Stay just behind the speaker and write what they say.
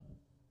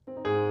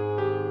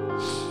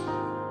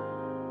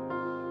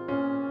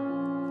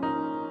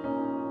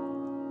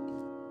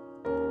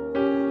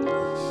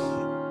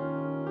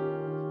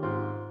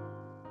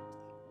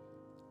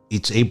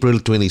It's April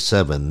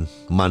 27,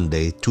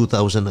 Monday,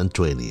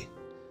 2020.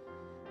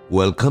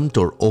 Welcome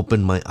to our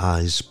Open My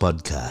Eyes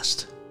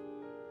podcast.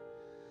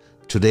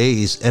 Today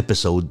is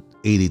episode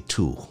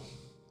 82.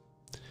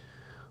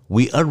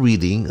 We are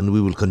reading and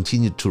we will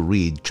continue to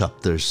read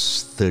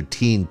chapters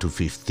 13 to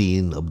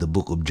 15 of the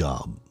book of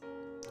Job.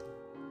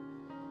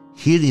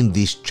 Here in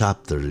these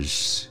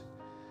chapters,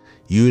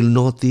 you will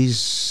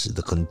notice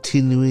the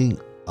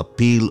continuing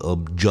appeal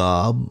of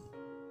Job,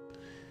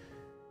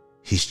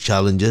 his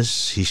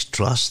challenges, his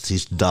trust,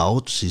 his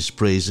doubts, his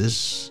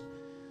praises,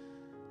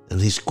 and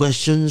his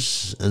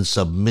questions and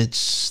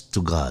submits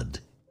to God.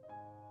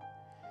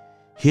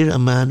 Here a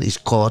man is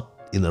caught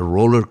in a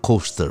roller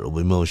coaster of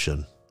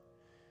emotion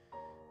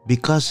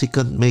because he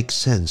can't make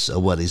sense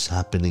of what is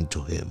happening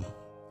to him.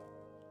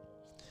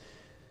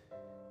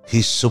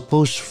 His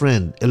supposed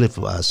friend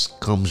Eliphaz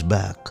comes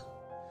back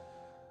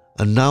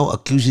and now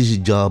accuses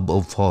Job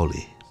of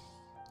folly.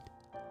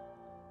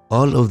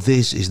 All of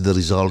this is the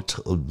result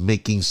of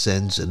making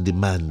sense and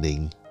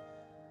demanding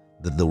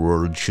that the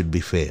world should be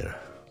fair.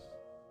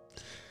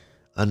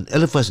 And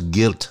Eliphaz's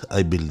guilt,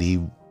 I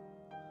believe,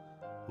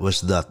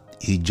 was that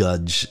he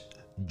judged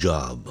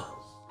Job.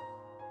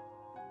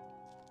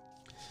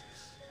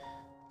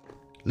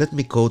 Let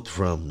me quote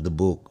from the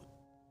book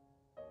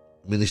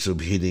Ministry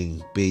of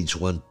Healing, page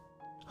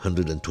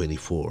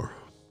 124.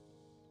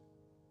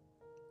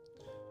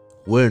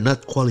 We're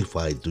not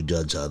qualified to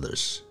judge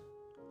others.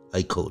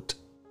 I quote,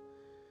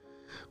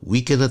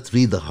 "We cannot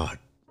read the heart.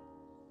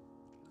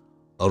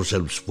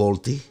 Ourselves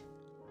faulty,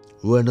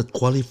 we are not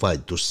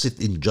qualified to sit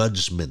in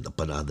judgment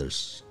upon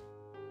others.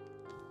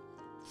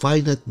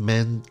 Finite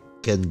men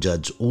can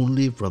judge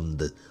only from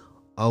the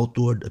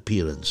outward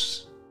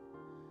appearance.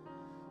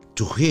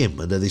 To him,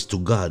 and that is to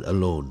God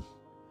alone,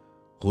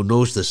 who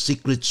knows the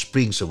secret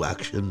springs of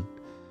action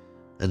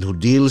and who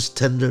deals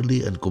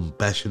tenderly and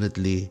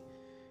compassionately,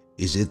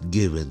 is it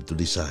given to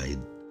decide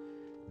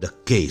the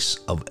case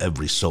of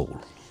every soul."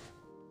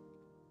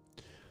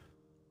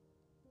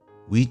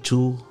 We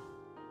too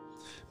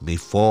may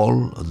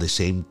fall on the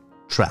same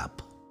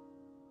trap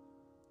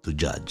to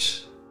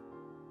judge.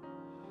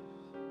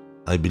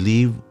 I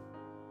believe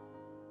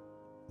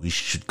we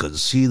should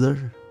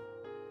consider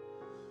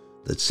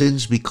that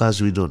since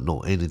because we don't know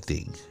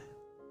anything,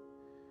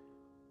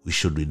 we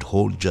should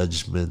withhold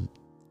judgment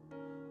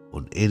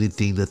on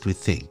anything that we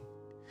think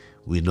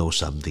we know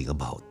something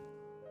about.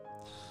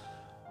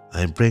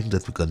 I am praying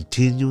that we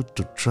continue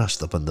to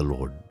trust upon the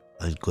Lord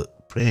and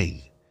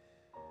praying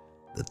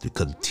that we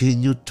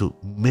continue to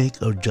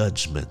make our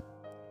judgment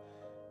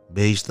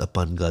based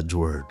upon God's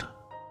Word,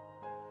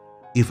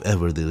 if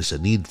ever there is a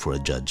need for a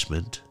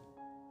judgment.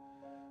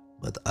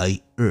 But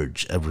I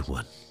urge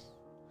everyone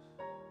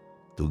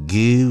to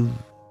give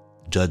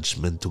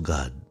judgment to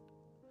God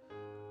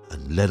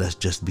and let us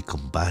just be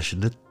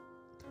compassionate,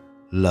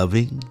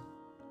 loving,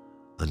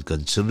 and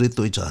considerate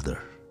to each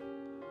other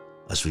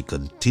as we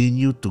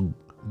continue to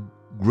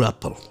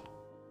grapple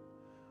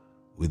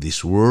with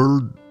this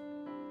world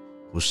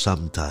who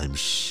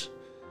sometimes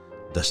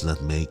does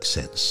not make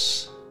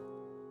sense.